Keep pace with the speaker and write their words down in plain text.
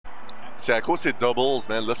C'est à cause c'est doubles,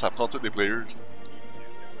 man. Là, ça prend tous les players.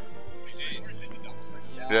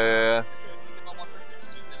 Yeah.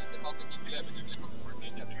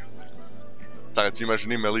 T'aurais-tu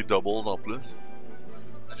imaginé melee doubles en plus?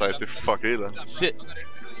 Ça a été fucké, là. Shit.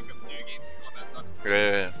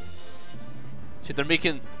 Yeah. Shit, they're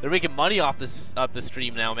making money off the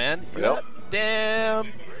stream now, man. See Yep. that?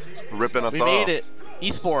 Damn. Ripping us We off. made it.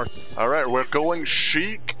 Esports. Alright, we're going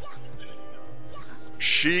Sheik.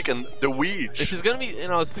 Sheik and the Luigi. This is gonna be,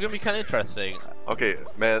 this is gonna be kind of interesting. Okay,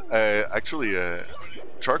 man. Actually,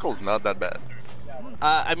 Charcoal's not that bad.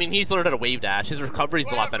 I mean, he's learned how to wave dash. His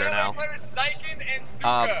recovery's a lot better now.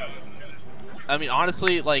 I mean,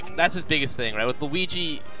 honestly, like that's his biggest thing, right? With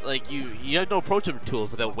Luigi, like you have no approach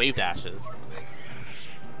tools without wave dashes.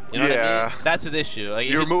 You know what I mean? That's his issue. Like,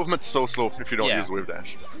 your movement's so slow if you don't use wave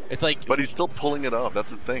dash. It's like, but he's still pulling it off. That's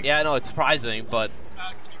the thing. Yeah, I know it's surprising, but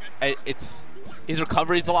his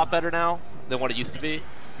recovery's a lot better now than what it used to be.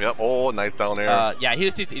 Yep. Oh, nice down there. Yeah, he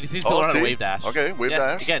just needs to learn how to wave dash. Okay, wave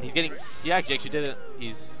dash. Again, he's getting. Yeah, he actually did it.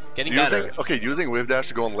 He's getting better. Okay, using wave dash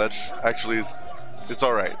to go on ledge actually is. It's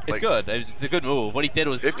all right. It's good. It's a good move. What he did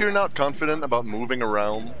was. If you're not confident about moving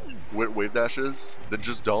around with wave dashes, then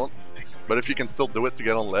just don't. But if you can still do it to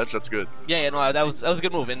get on ledge, that's good. Yeah, no, that was a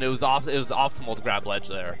good move, and it was optimal to grab ledge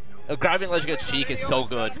there. Grabbing ledge against Sheik is so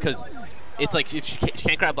good because it's like if she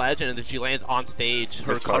can't grab ledge and if she lands on stage,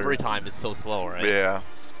 her recovery time is so slow, right? Yeah,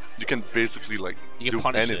 you can basically like you can do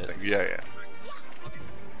punish anything. It. Yeah.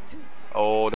 Oh.